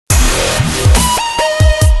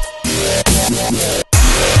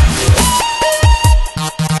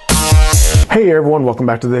Hey everyone, welcome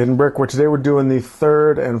back to The Hidden Brick, where today we're doing the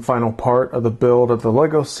third and final part of the build of the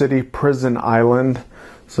LEGO City Prison Island.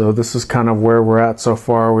 So this is kind of where we're at so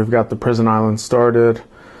far. We've got the prison island started.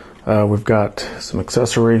 We've got some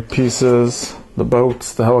accessory pieces, the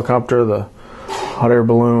boats, the helicopter, the hot air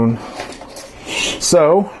balloon.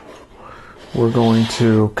 So we're going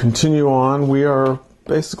to continue on. We are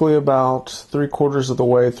basically about 3/4 of the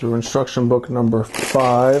way through instruction book number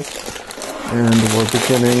 5. And we're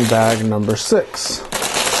beginning bag number 6.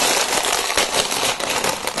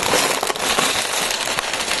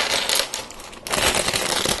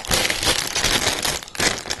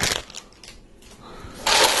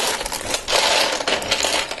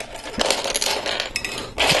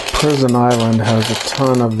 Prison Island has a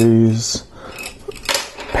ton of these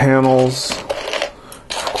panels.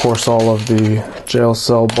 Of course, all of the jail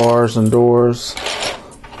cell bars and doors.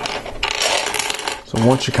 So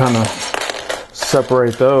once you kind of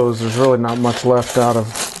separate those, there's really not much left out of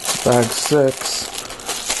bag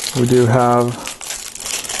 6. We do have a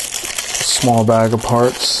small bag of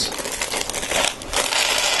parts.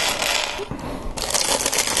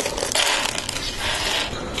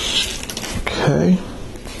 Okay,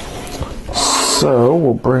 so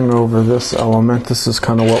we'll bring over this element. This is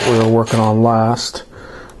kind of what we were working on last.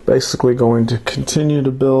 Basically going to continue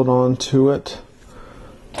to build onto it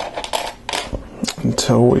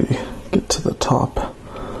until we get to the top.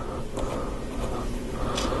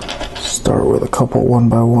 Start with a couple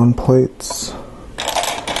 1x1 plates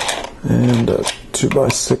and a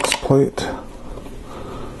 2x6 plate.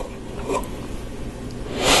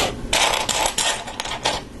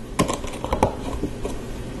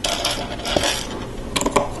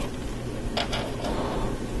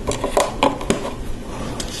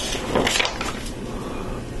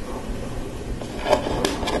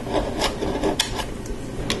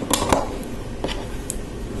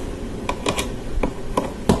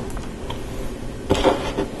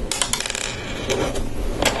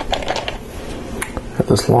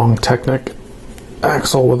 This long Technic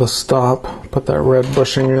axle with a stop, put that red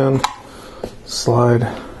bushing in, slide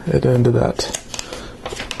it into that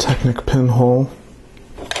Technic pinhole.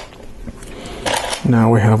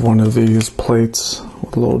 Now we have one of these plates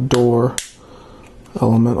with a little door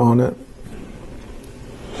element on it.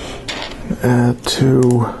 Add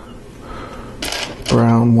 2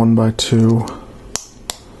 brown 1x2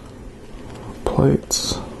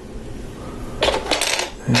 plates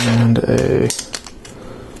and a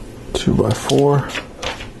 2x4.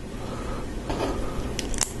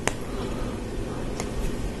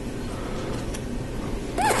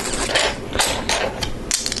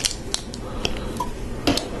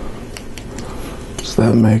 So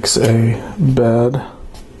that makes a bed.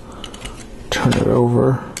 Turn it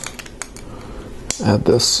over. Add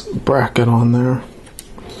this bracket on there.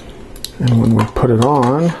 And when we put it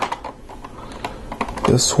on,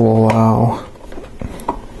 this will allow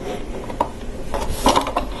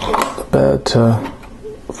bed to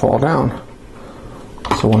fall down.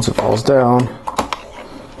 So once it falls down,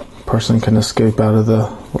 a person can escape out of the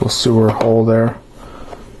little sewer hole there.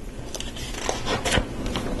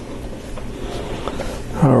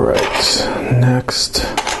 Alright, next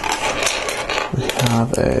we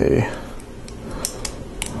have a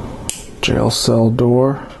jail cell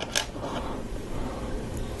door.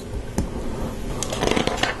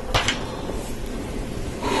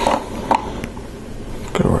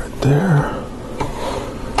 There,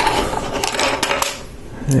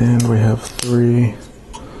 and we have 3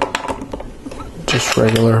 just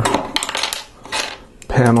regular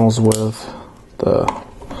panels with the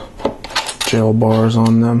jail bars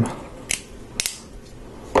on them.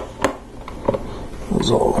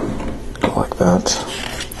 Those all go like that.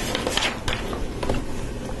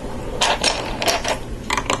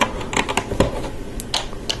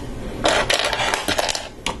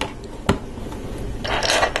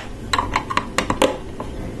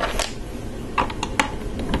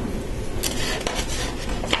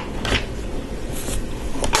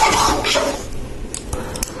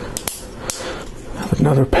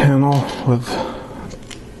 Another panel with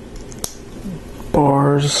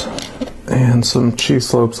bars and some cheese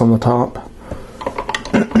slopes on the top.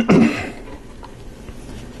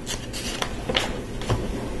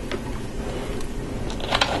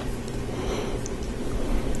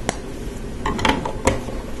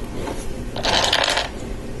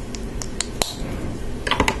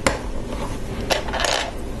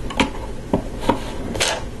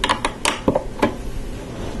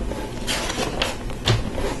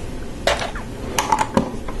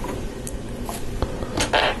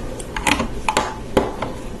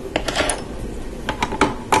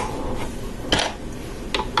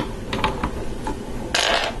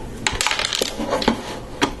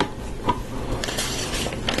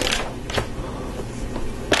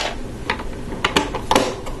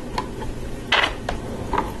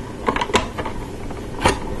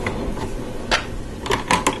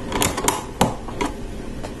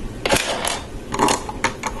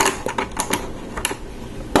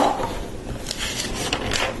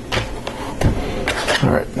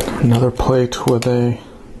 Alright, another plate with a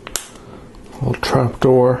little trap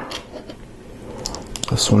door.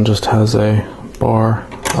 This one just has a bar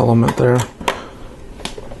element there.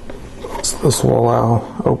 This will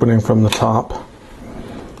allow opening from the top.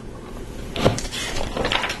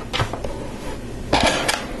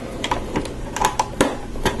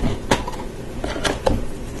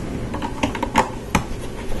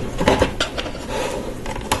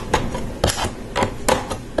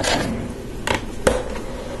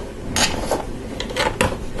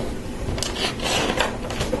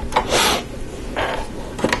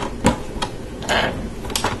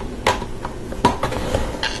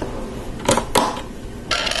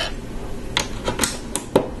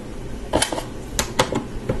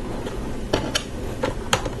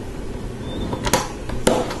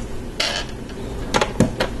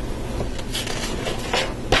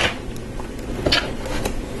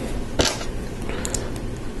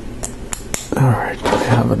 Alright, we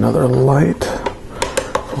have another light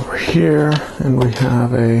over here, and we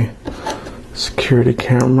have a security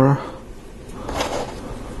camera.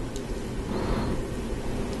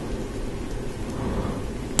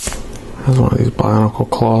 Has one of these bionicle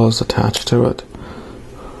claws attached to it.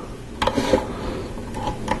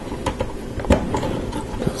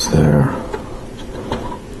 Goes there.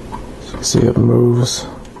 So you can see it moves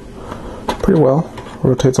pretty well.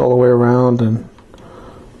 Rotates all the way around and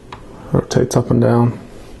rotates up and down.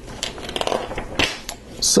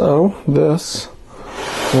 So this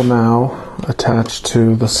will now attach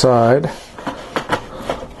to the side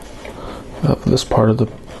of this part of the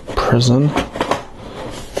prison.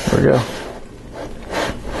 There we go.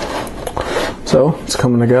 So it's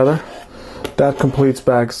coming together. That completes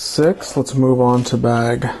bag 6. Let's move on to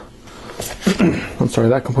bag I'm sorry,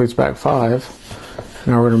 that completes bag 5.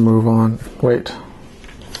 Now we're going to move on. Wait.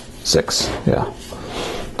 6. Yeah.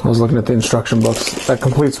 I was looking at the instruction books. That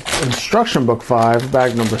completes instruction book 5,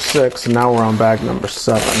 bag number 6, and now we're on bag number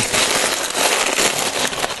 7.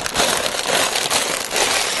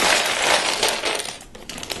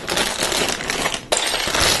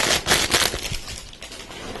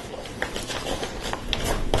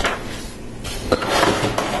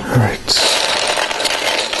 Alright.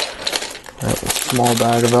 That was a small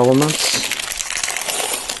bag of elements.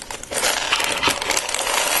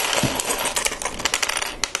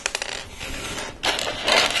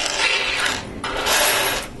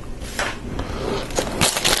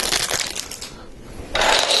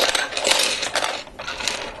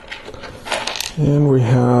 And we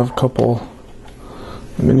have a couple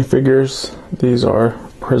minifigures. These are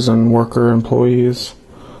prison worker employees.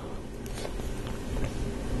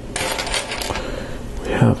 We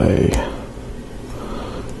have a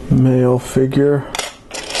male figure.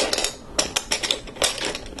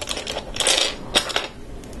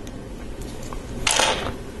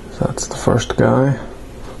 So that's the first guy.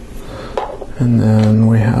 And then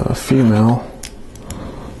we have a female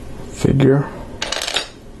figure.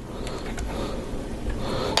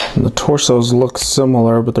 And the torsos look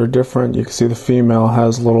similar, but they're different. You can see the female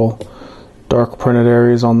has little dark printed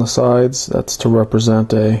areas on the sides. That's to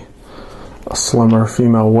represent a slimmer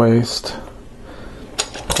female waist.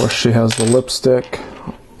 Of course, she has the lipstick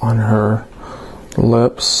on her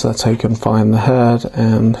lips. That's how you can find the head.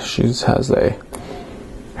 And she has a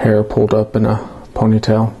hair pulled up in a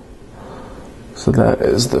ponytail. So that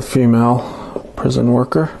is the female prison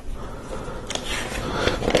worker.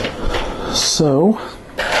 So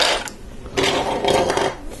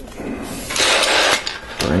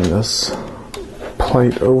bring this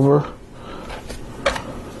plate over.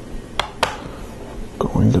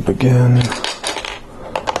 Going to begin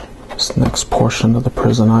this next portion of the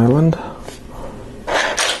prison island.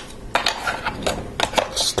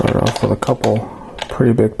 Start off with a couple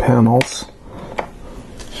pretty big panels.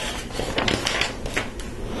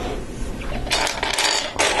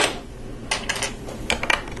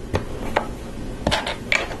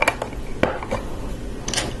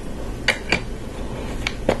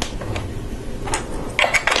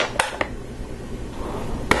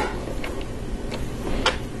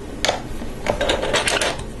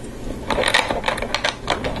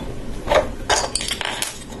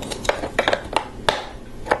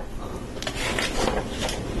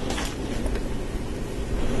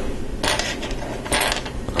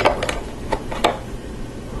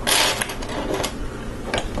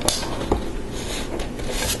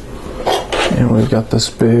 And we've got this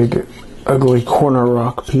big, ugly corner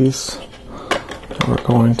rock piece that we're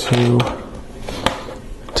going to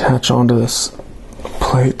attach onto this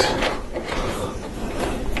plate.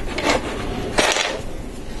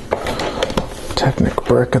 Technic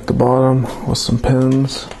brick at the bottom with some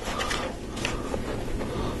pins.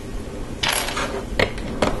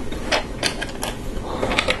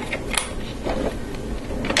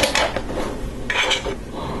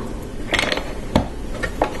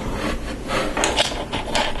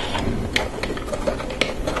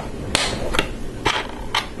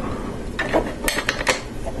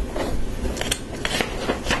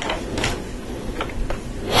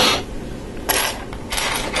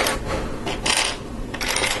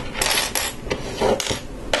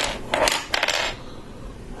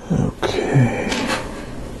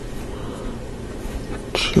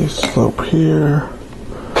 slope here.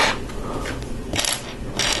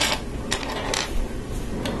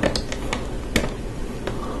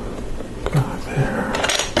 Got there.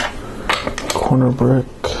 Corner brick.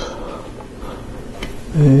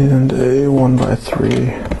 And a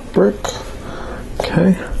 1x3 brick.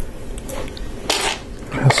 Okay.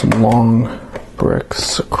 Has some long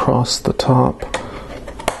bricks across the top.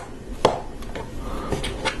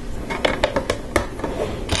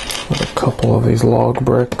 With a couple of these log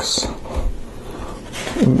bricks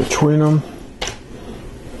in between them.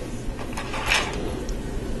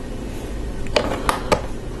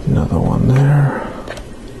 Another one there.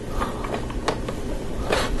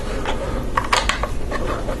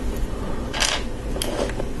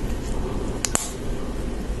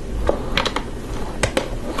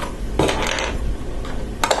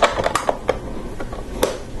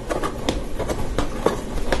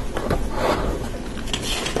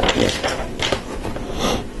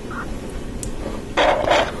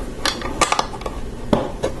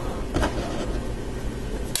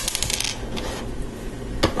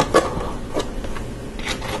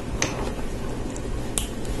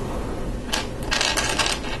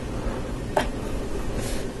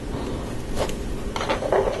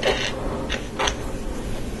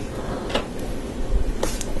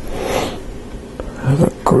 Have a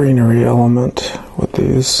greenery element with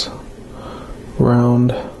these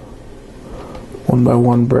round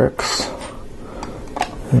 1x1 bricks,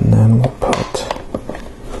 and then we'll put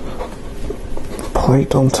a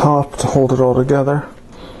plate on top to hold it all together.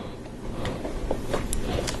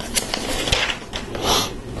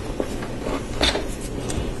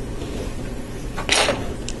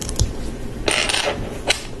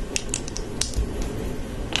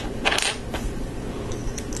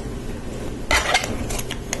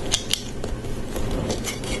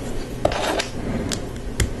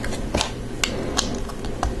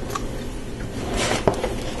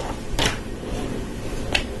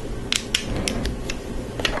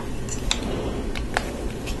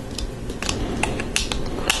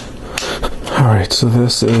 Alright, so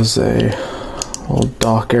this is a little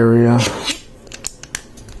dock area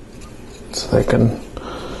so they can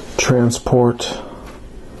transport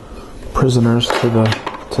prisoners to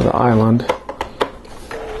the island.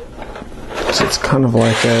 So it's kind of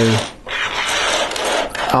like a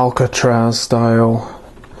Alcatraz style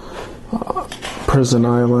prison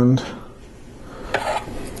island.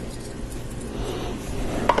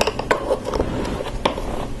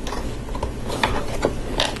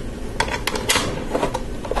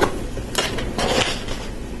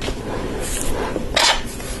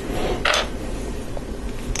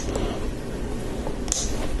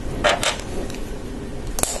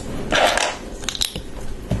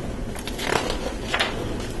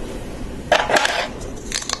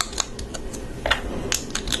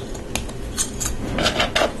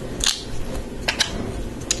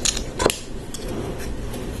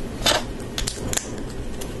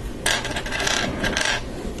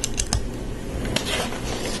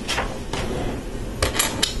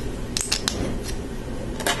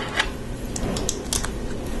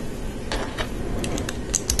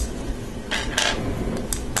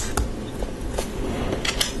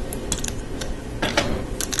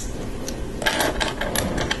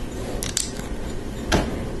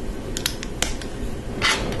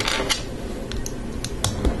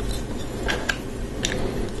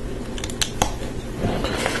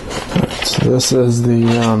 This is the,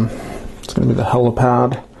 it's going to be the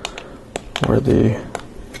helipad where the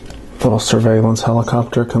little surveillance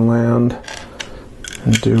helicopter can land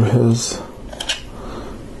and do his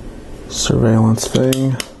surveillance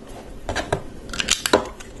thing.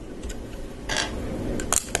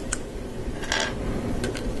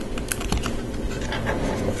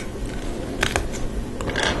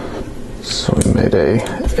 So we made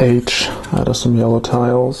a H out of some yellow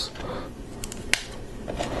tiles.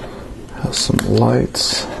 Has some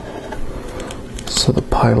lights so the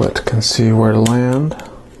pilot can see where to land.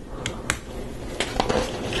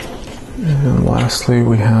 And lastly,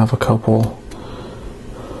 we have a couple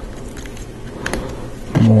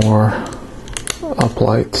more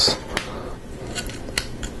uplights.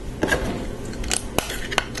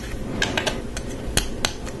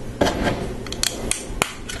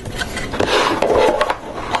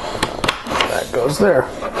 That goes there.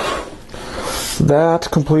 That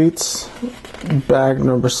completes bag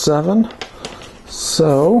number 7.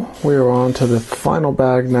 So we are on to the final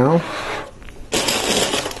bag now.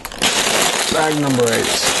 Bag number 8.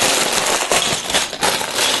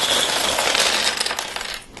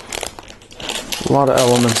 A lot of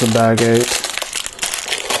elements in bag 8.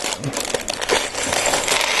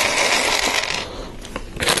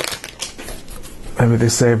 Maybe they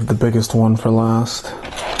saved the biggest one for last.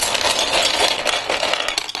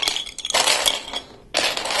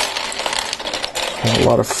 A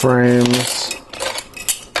lot of frames,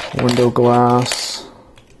 window glass.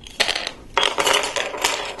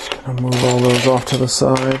 Just gonna move all those off to the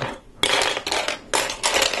side.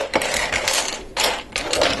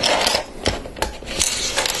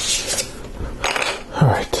 All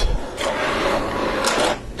right.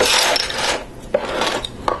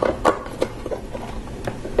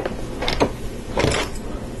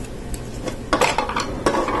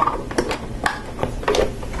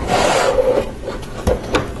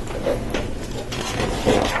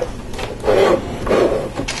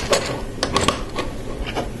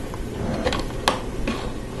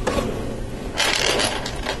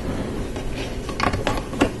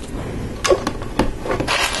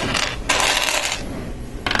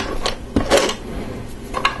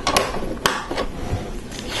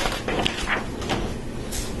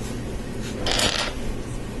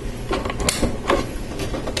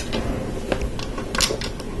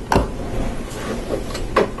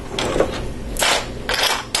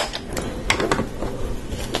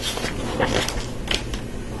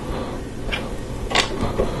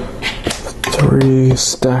 Three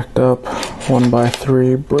stacked up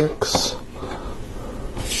 1x3 bricks.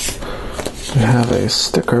 We have a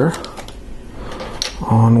sticker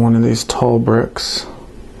on one of these tall bricks,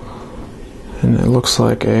 and it looks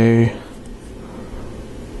like a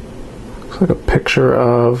picture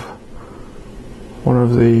of one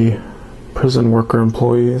of the prison worker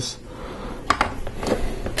employees.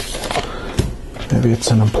 Maybe it's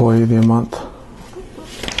an employee of the month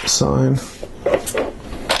sign.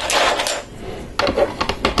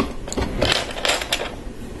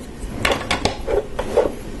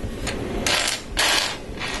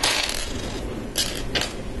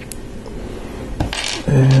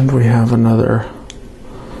 And we have another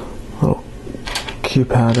little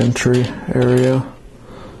keypad entry area.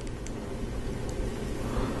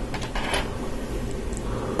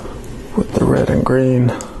 With the red and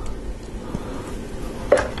green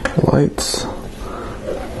lights.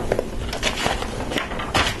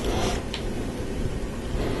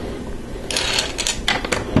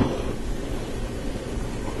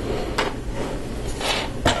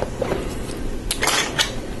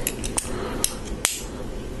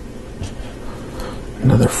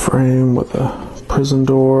 Another frame with a prison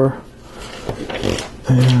door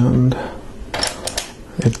and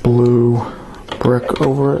a blue brick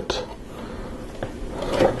over it.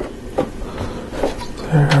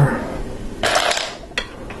 There.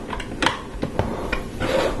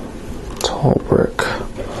 Tall brick.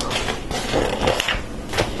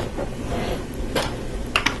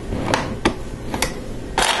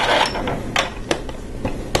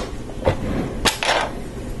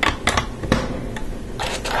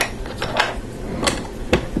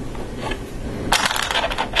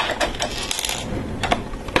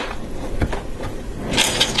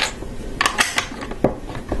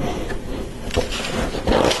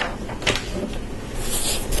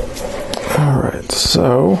 Alright,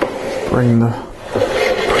 so bring the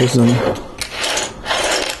prison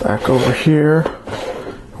back over here.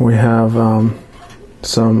 We have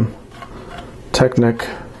some Technic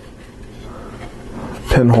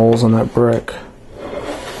pinholes in that brick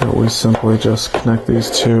that we simply just connect these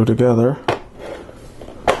two together.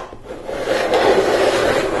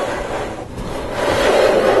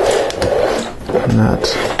 And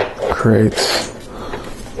that creates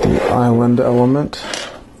the island element.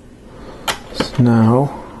 So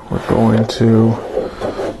now we're going to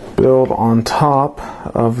build on top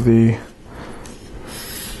of the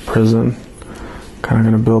prison. Kind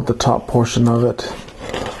of going to build the top portion of it.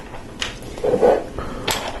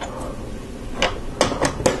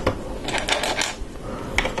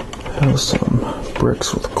 Have some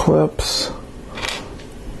bricks with clips.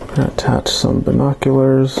 I'm going to attach some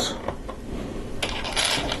binoculars.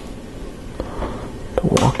 The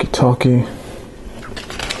walkie-talkie.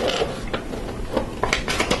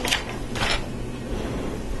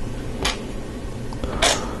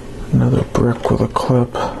 Another brick with a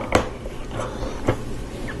clip.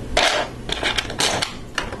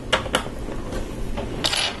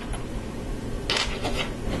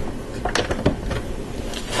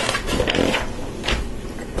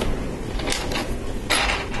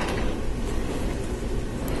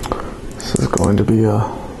 This is going to be a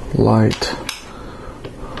light.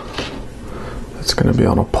 It's going to be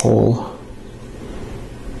on a pole.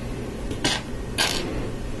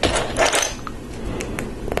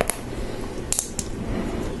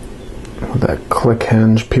 With that click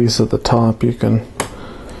hinge piece at the top, you can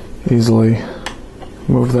easily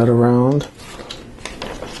move that around.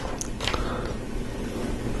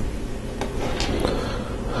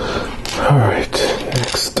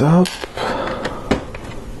 up.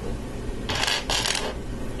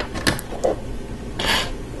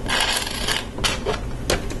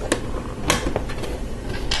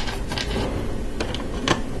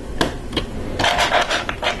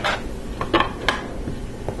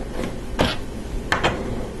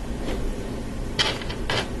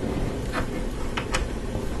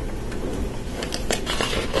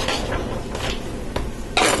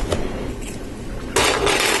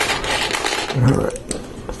 Alright,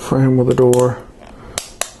 frame of the door.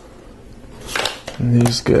 And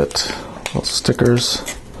these get little stickers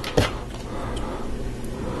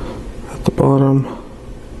at the bottom.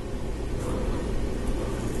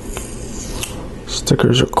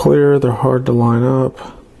 Stickers are clear, they're hard to line up,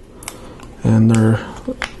 and they're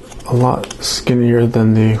a lot skinnier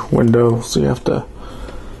than the window, so you have to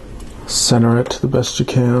center it the best you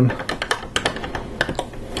can.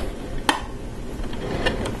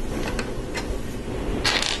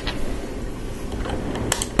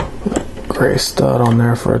 Gray stud on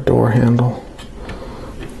there for a door handle.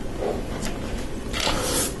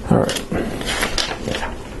 Alright.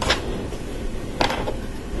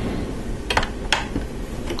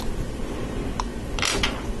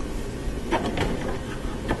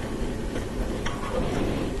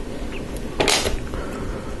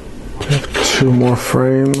 We have 2 more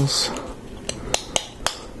frames.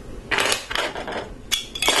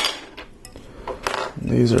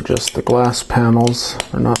 These are just the glass panels,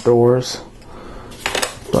 they're not doors.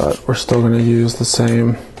 But we're still going to use the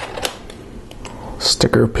same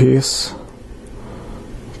sticker piece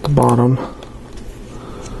at the bottom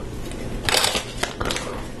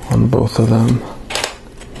on both of them.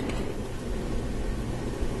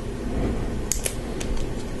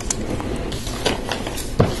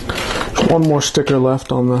 There's one more sticker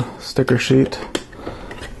left on the sticker sheet,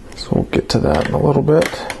 so we'll get to that in a little bit.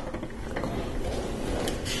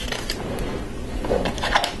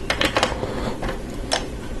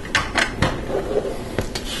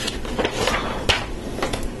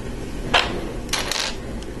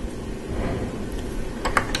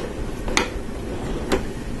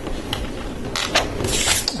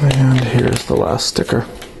 And here's the last sticker.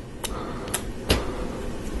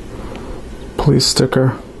 Police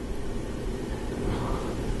sticker.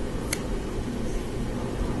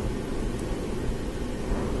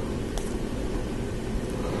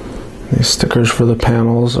 These stickers for the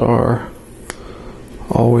panels are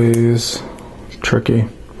always tricky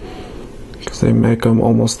because they make them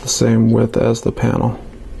almost the same width as the panel.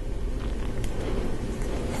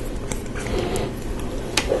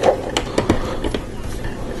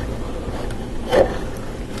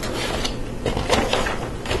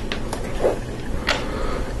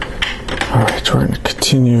 Alright, we're going to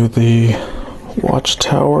continue the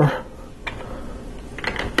watchtower.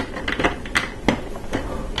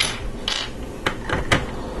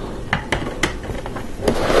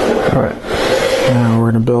 Alright, now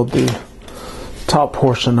we're going to build the top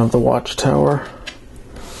portion of the watchtower.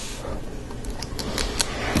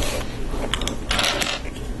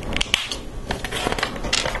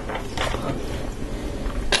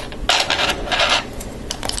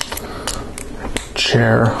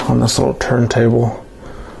 Chair on this little turntable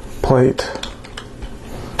plate.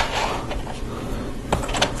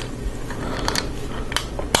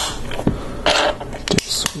 Get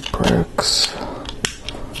some bricks.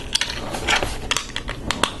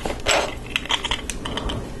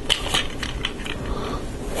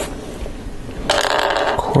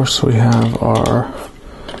 Of course, we have our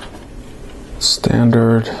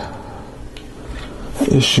standard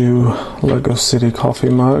issue Lego City coffee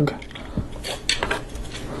mug.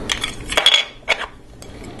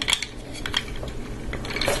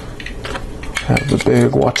 Have the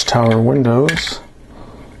big watchtower windows.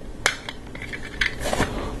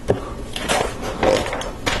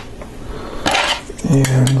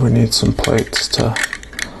 And we need some plates to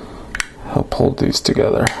help hold these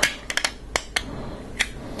together,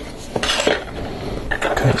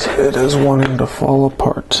 because it is wanting to fall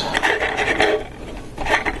apart.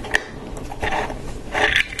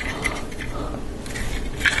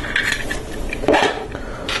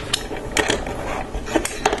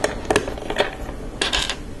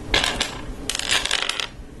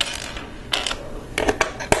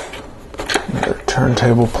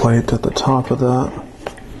 Turntable plate at the top of that.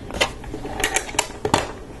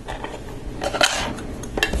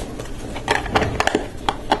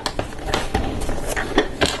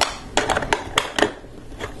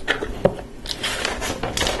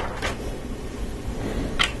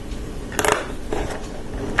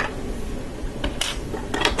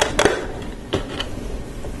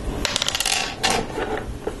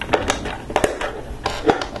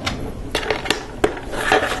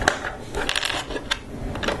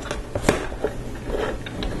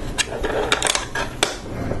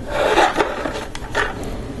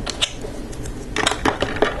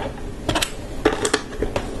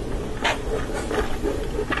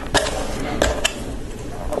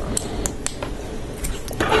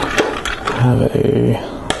 have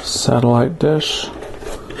a satellite dish.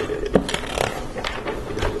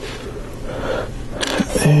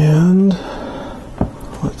 And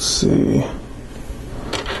let's see.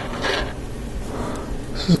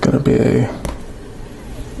 This is going to be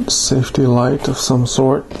a safety light of some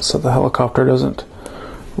sort so the helicopter doesn't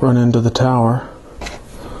run into the tower.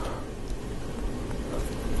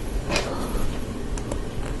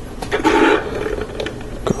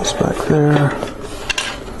 Goes back there.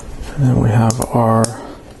 And then we have our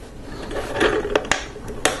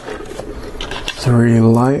 3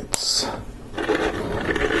 lights.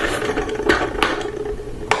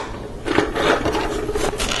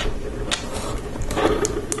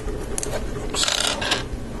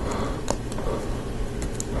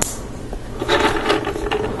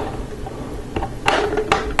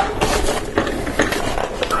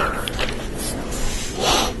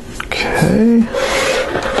 Okay.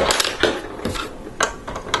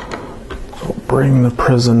 So we'll bring the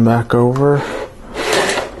prison back over.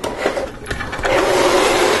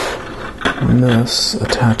 And this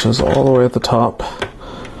attaches all the way at the top.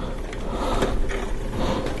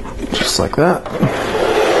 Just like that.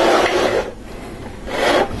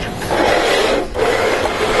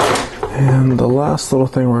 And the last little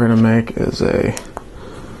thing we're going to make is a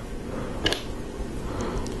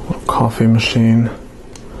little coffee machine.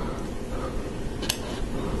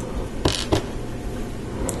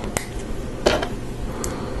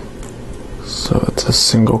 So it's a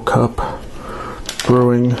single cup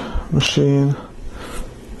brewing machine.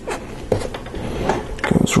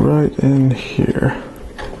 Goes right in here.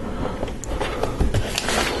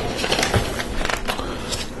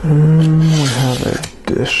 And we have a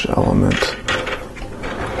dish element.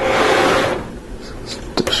 This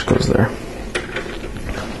dish goes there.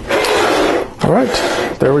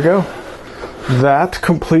 Alright, there we go. That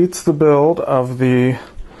completes the build of the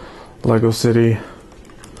Lego City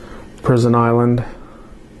Prison Island.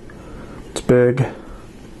 It's big,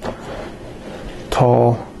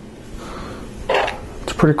 tall,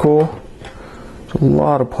 it's pretty cool. There's a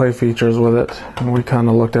lot of play features with it, and we kind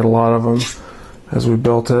of looked at a lot of them as we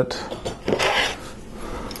built it.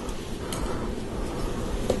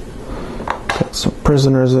 Got some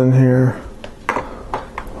prisoners in here.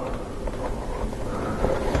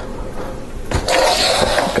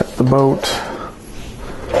 Got the boat.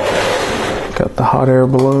 Got the hot air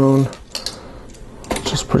balloon,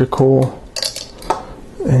 which is pretty cool.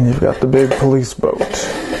 And you've got the big police boat.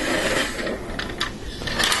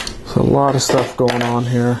 So a lot of stuff going on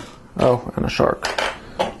here. Oh, and a shark.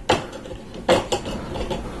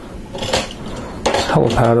 This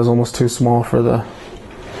helipad is almost too small for the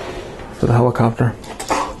helicopter.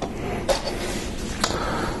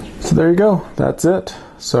 So there you go. That's it.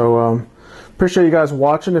 So appreciate you guys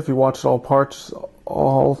watching. If you watched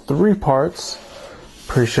all 3 parts,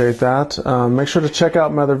 appreciate that. Make sure to check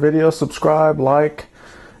out my other videos, subscribe, like,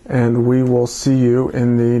 and we will see you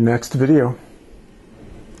in the next video.